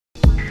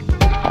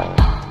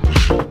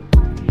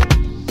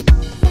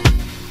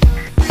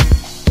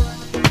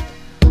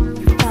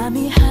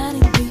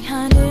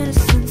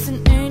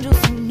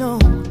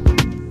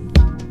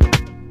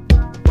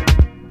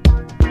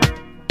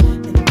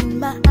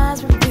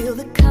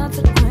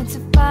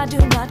I do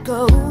not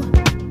go.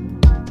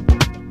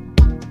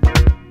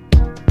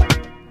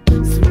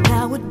 So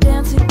now we're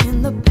dancing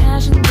in the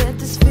passion that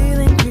this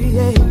feeling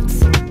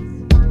creates.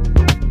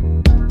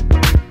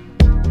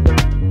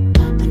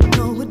 I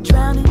know we're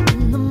drowning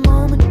in the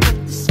moment,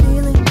 but this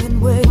feeling can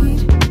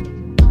wait.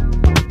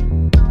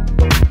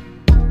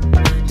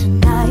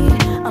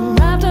 Tonight, I'm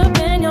wrapped up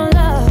in your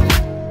love.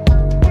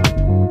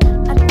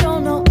 I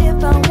don't know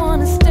if I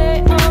wanna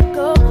stay or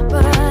go,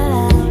 but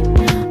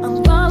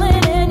I'm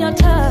falling in your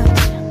touch.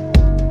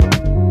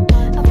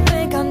 I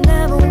think I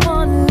never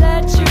wanna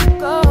let you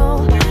go.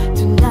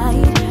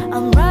 Tonight,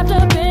 I'm wrapped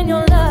up in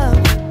your love.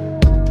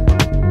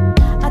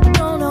 I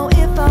don't know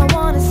if I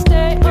wanna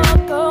stay or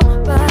go,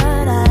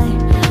 but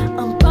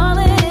I'm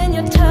falling in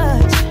your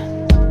touch.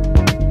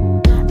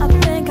 I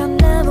think I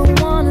never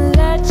wanna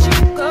let you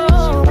go.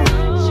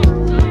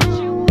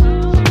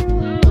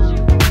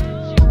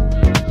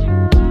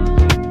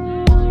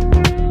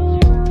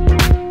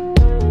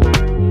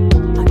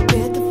 I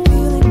get the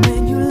feeling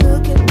when you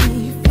look at me,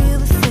 you feel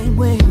the same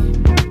way.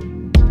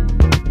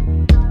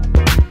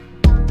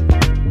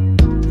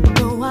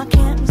 No, I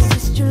can't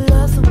resist your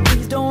love, so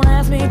please don't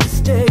ask me to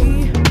stay.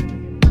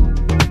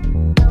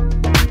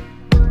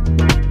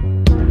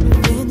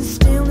 Within the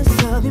stillness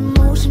of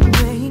emotion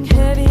weighing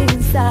heavy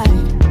inside,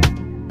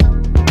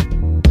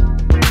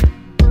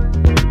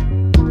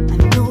 I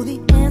know the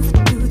answer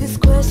to this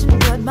question,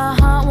 but my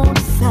heart won't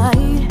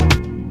decide.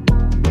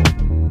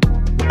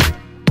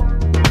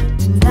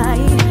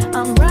 Tonight,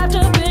 I'm wrapped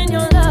up in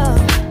your love.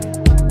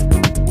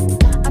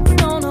 I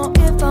don't know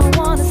if I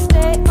wanna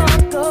stay or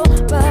go,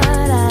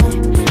 but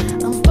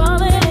I'm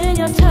falling in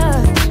your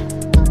touch.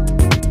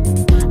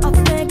 I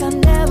think I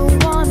never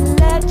wanna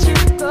let you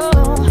go.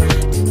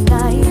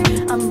 Tonight,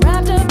 I'm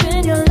wrapped up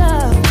in your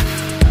love.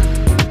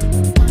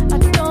 I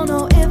don't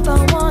know if I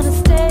wanna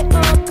stay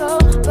or go,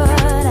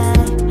 but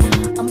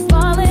I'm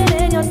falling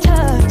in your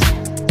touch.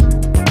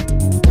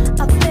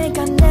 I think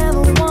I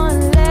never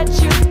wanna let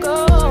you go.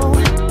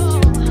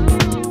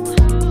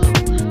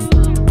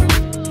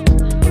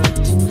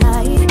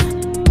 Tonight,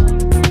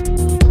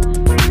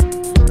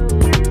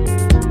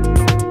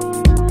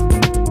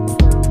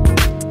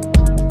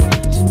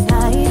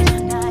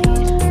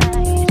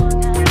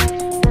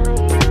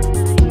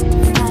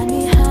 find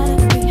me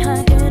hiding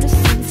behind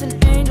innocence and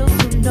angels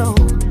who know.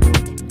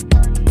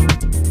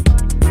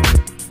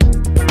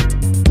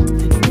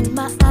 And in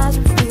my eyes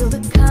reveal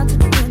the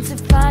consequence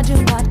if I do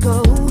not go.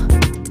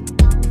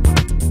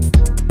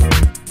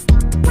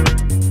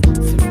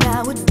 So now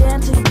we're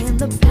dancing in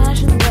the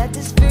passion that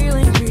this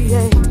feeling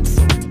creates.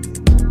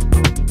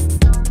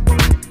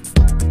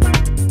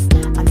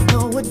 I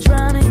know we're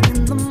drowning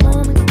in the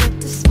moment, but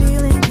this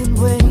feeling can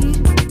wait.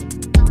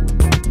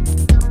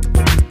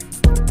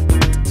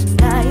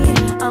 Tonight,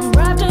 I'm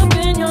wrapped up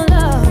in your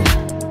love.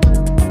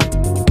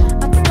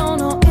 I don't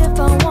know if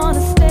I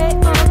wanna stay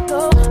or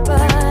go,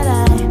 but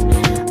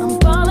I'm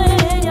falling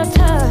in your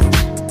touch.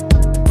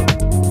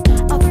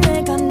 I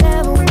think I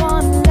never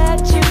wanna let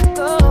you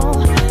go.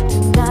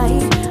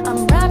 Tonight, I'm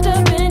wrapped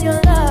up in your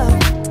love.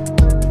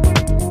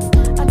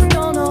 I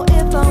don't know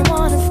if I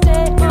wanna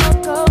stay or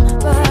go,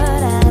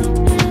 but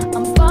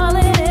I'm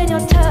falling in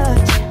your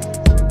touch.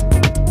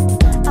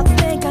 I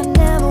think I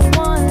never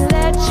wanna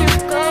let you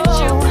go.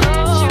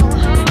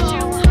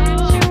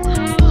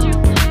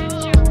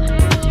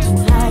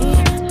 Tonight,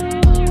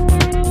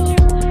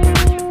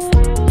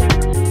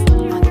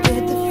 I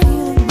get the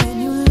feeling when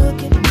you look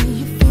at me,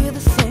 you feel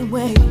the same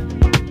way.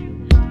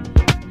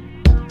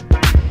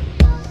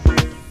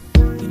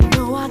 You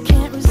know I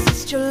can't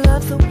resist your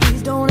love, so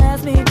please don't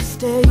ask me to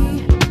stay.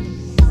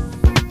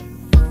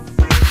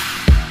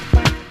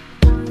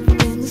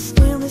 In the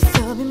stillness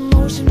of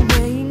emotion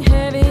weighing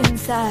heavy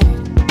inside,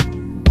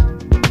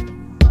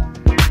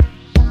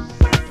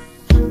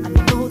 I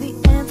know the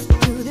answer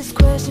to this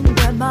question,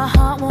 but my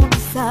heart won't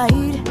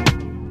decide.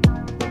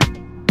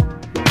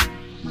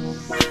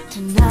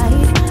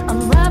 Tonight,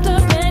 I'm wrapped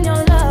up in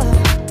your love.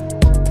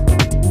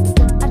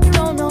 I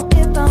don't know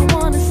if I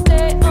wanna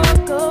stay or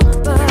go,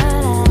 but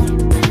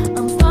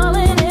I'm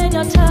falling in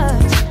your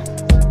touch.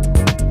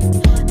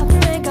 I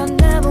think I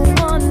never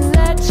wanna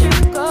let you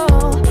go.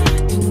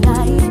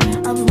 Tonight,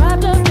 I'm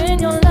wrapped up in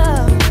your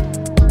love.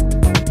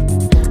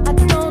 I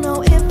don't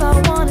know if I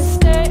wanna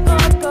stay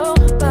or go,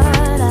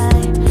 but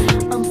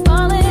I'm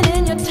falling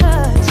in your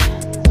touch.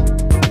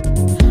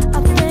 I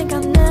think I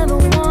never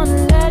wanna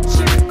let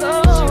you go.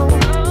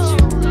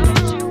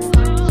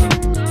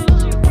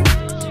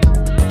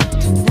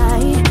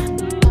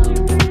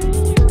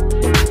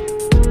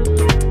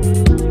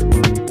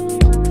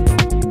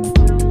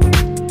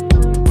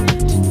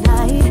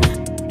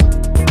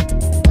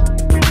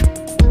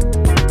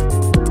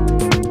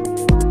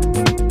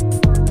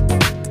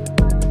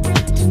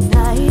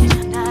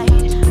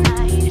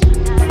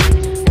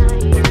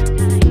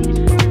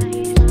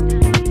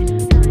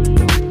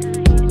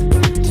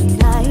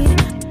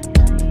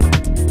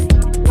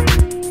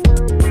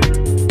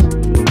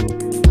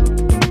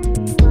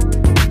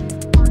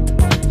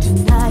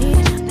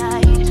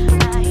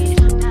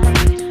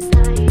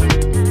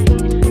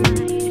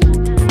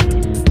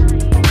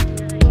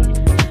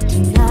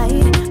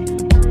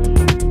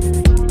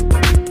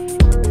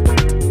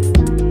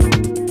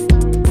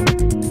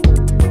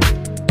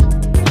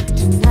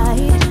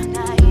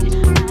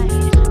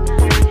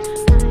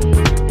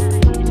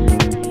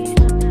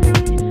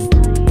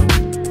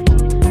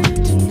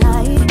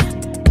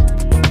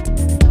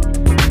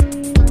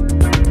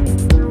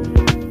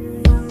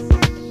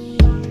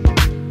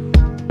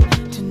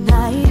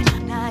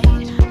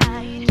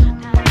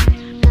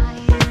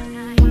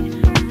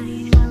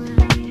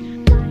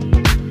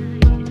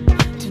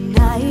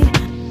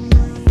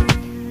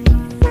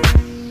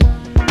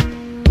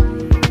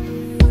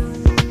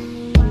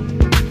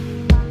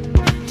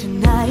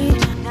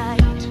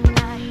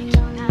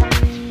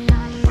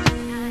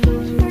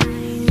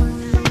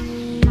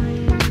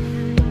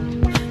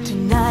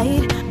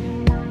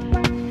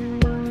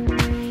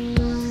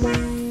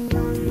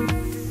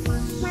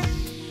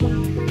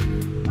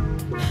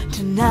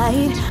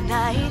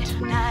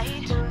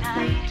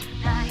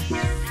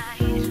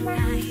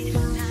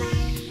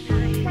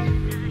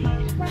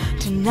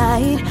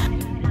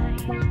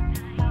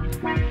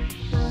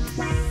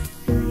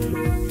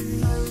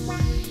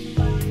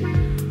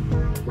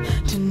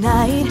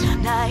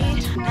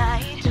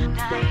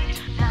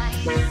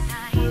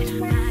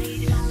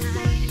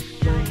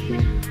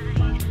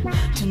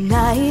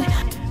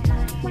 Tonight